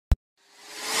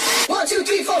1, 2,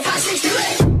 3, 4, 5, 6, 2, 8.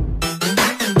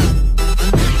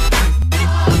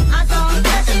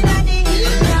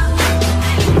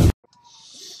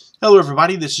 Hello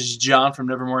everybody, this is John from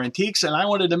Nevermore Antiques, and I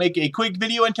wanted to make a quick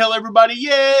video and tell everybody,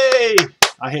 yay!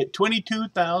 I hit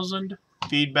 22,000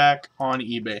 feedback on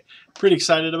eBay. Pretty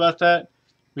excited about that.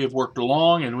 We have worked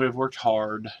long and we have worked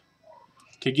hard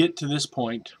to get to this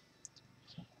point.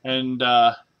 And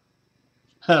I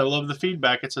love the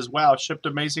feedback. It says, wow, shipped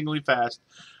amazingly fast.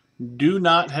 Do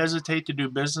not hesitate to do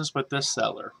business with this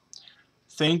seller.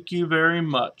 Thank you very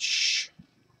much.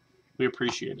 We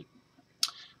appreciate it.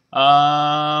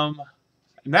 Now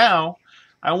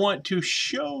I want to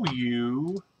show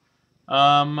you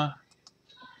how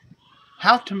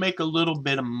to make a little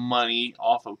bit of money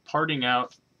off of parting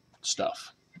out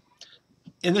stuff.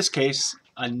 In this case,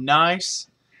 a nice,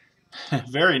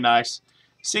 very nice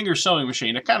Singer sewing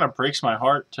machine. It kind of breaks my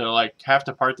heart to have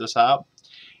to part this out.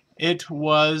 It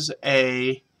was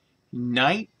a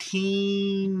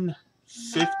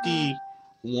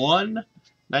 1951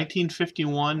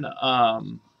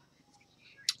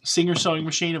 Singer sewing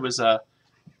machine. It was a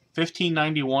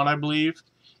 1591, I believe.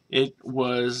 It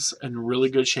was in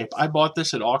really good shape. I bought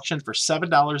this at auction for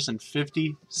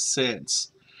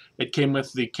 $7.50. It came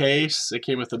with the case, it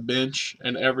came with a bench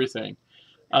and everything.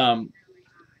 And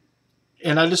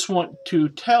I just want to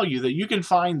tell you that you can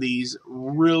find these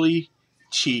really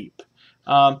cheap.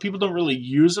 People don't really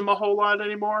use them a whole lot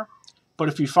anymore, but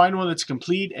if you find one that's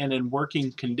complete and in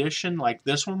working condition like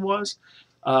this one was,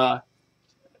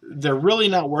 they're really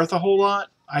not worth a whole lot.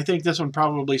 I think this one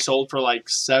probably sold for like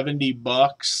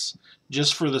 $70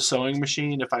 just for the sewing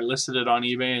machine if I listed it on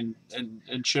eBay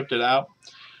and shipped it out.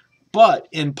 But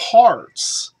in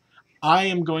parts, I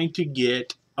am going to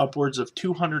get upwards of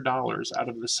 $200 out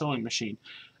of the sewing machine.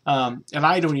 And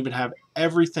I don't even have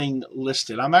everything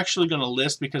listed. I'm actually going to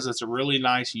list, because it's a really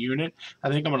nice unit, I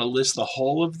think I'm going to list the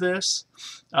whole of this.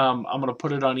 I'm going to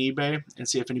put it on eBay and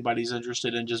see if anybody's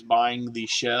interested in just buying the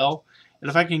shell. And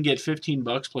if I can get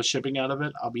 $15 plus shipping out of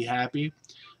it, I'll be happy.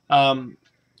 But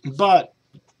I'm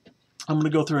going to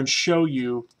go through and show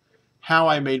you how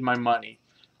I made my money.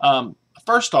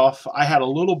 First off, I had a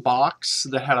little box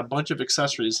that had a bunch of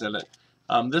accessories in it.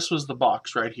 This was the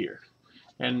box right here.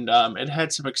 And it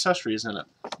had some accessories in it.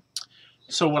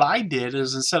 So what I did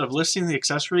is, instead of listing the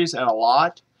accessories at a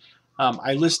lot,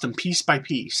 I list them piece by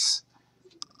piece.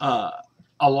 A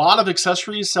lot of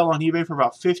accessories sell on eBay for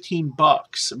about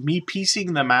 $15. Me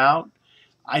piecing them out,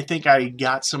 I think I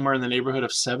got somewhere in the neighborhood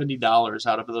of $70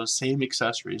 out of those same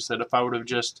accessories that if I would have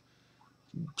just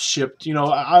shipped,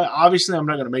 obviously I'm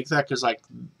not going to make that, because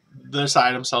this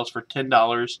item sells for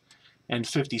 $10.50 and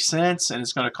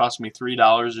it's going to cost me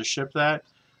 $3 to ship that.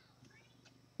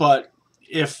 But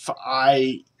if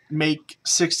I make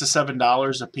 $6 to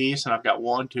 $7 a piece and I've got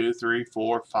 1, 2, 3,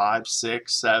 4, 5,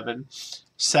 6,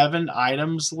 7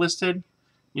 items listed,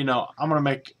 I'm gonna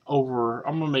make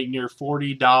near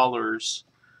 $40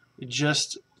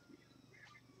 just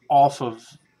off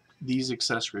of these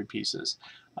accessory pieces.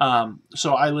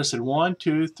 So I listed 1,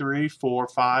 2, 3, 4,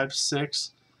 5,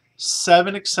 6,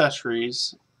 7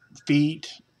 accessories,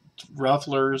 feet,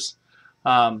 rufflers,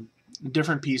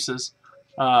 different pieces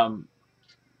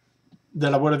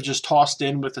that I would have just tossed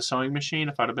in with the sewing machine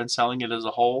if I'd have been selling it as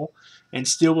a whole, and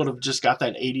still would have just got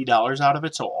that $80 out of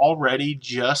it. So already,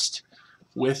 just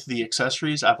with the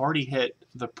accessories, I've already hit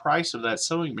the price of that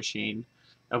sewing machine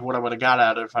of what I would have got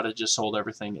out of it if I'd have just sold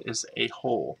everything as a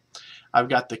whole. I've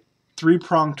got the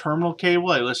 3-prong terminal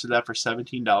cable. I listed that for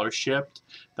 $17 shipped.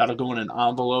 That'll go in an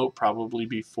envelope, probably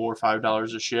be $4 or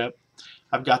 $5 a ship.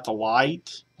 I've got the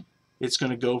light. It's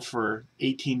going to go for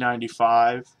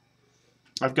 $18.95.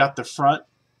 I've got the front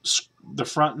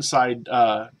and side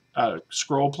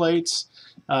scroll plates,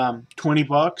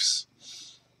 $20,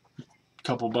 a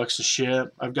couple bucks to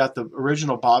ship. I've got the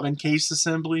original bobbin case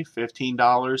assembly,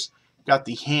 $15. Got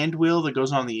the hand wheel that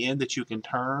goes on the end that you can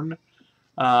turn.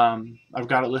 I've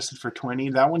got it listed for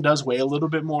 $20. That one does weigh a little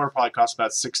bit more. It probably costs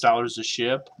about $6 to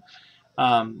ship.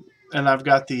 And I've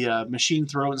got the machine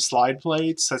throw and slide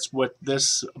plates. That's what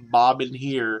this bobbin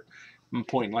here, I'm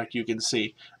pointing like you can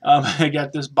see. I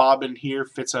got this bobbin here,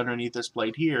 fits underneath this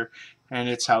plate here, and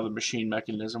it's how the machine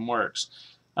mechanism works.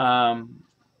 Then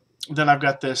I've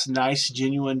got this nice,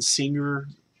 genuine Singer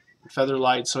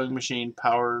Featherlight sewing machine,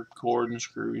 power cord and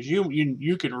screws.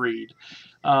 You can read.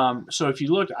 So if you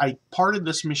look, I parted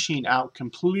this machine out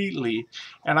completely,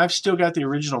 and I've still got the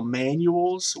original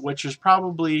manuals, which is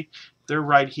probably, they're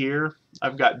right here.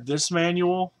 I've got this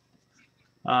manual.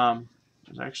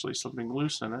 There's actually something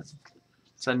loose in it.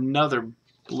 It's another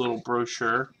little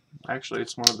brochure. Actually,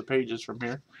 it's one of the pages from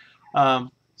here.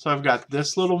 So I've got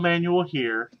this little manual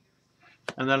here,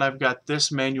 and then I've got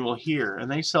this manual here,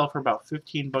 and they sell for about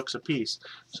 15 bucks a piece.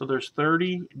 So there's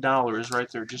 $30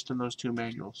 right there just in those two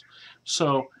manuals.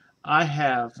 So I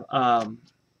have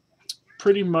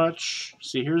pretty much,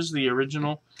 see, here's the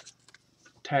original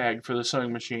tag for the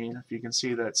sewing machine. If you can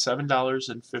see that,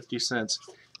 $7.50.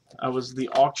 Was the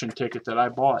auction ticket that I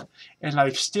bought, and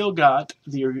I've still got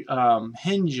the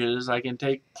hinges. I can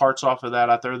take parts off of that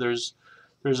out there. There's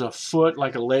a foot,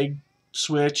 like a leg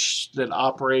switch that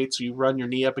operates. You run your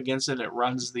knee up against it, and it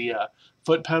runs the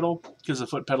foot pedal, because the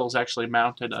foot pedal is actually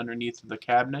mounted underneath the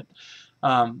cabinet.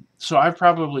 So I've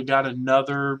probably got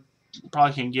another,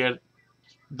 probably can get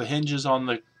the hinges on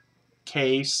the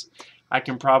case. I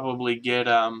can probably get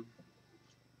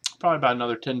probably about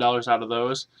another $10 out of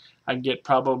those. I can get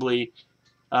probably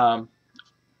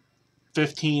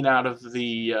 15 out of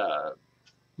the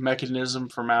mechanism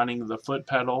for mounting the foot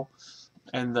pedal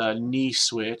and the knee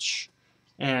switch.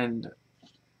 And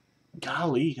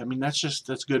golly, I mean,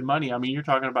 that's good money. I mean, you're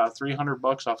talking about 300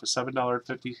 bucks off a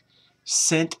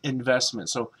 $7.50 investment.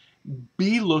 So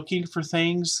be looking for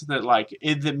things that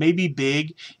that may be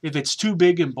big. If it's too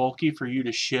big and bulky for you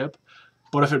to ship,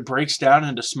 but if it breaks down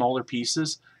into smaller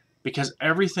pieces, because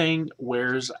everything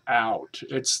wears out.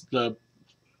 It's the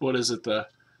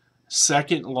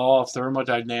second law of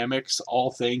thermodynamics.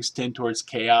 All things tend towards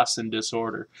chaos and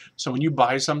disorder. So when you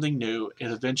buy something new,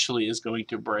 it eventually is going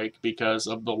to break because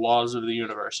of the laws of the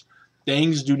universe.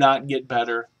 Things do not get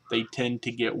better. They tend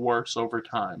to get worse over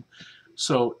time.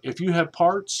 So if you have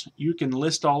parts, you can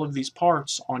list all of these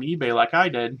parts on eBay like I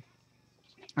did,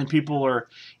 and people are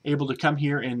able to come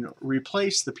here and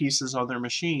replace the pieces on their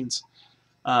machines.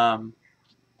 And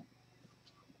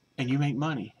you make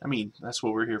money. I mean, that's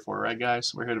what we're here for, right,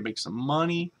 guys? We're here to make some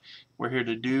money. We're here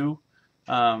to do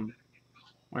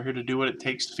what it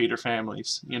takes to feed our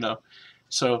families, you know.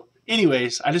 So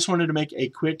anyways, I just wanted to make a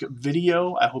quick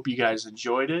video. I hope you guys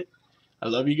enjoyed it. I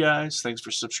love you guys. Thanks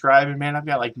for subscribing, man. I've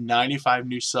got like 95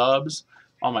 new subs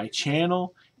on my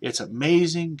channel. It's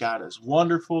amazing. God is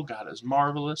wonderful. God is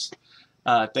marvelous.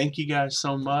 Thank you guys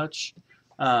so much.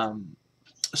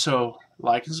 So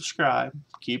like and subscribe.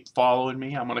 Keep following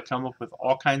me. I'm going to come up with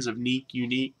all kinds of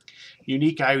unique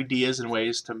ideas and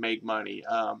ways to make money.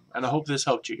 And I hope this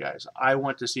helped you guys. I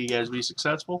want to see you guys be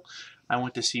successful. I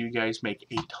want to see you guys make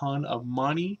a ton of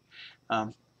money,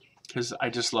 because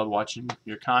I just love watching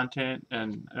your content,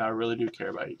 and I really do care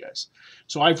about you guys.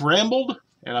 So I've rambled,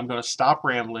 and I'm going to stop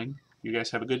rambling. You guys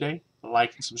have a good day.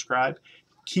 Like and subscribe.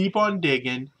 Keep on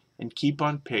digging, and keep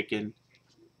on picking,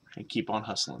 and keep on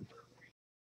hustling.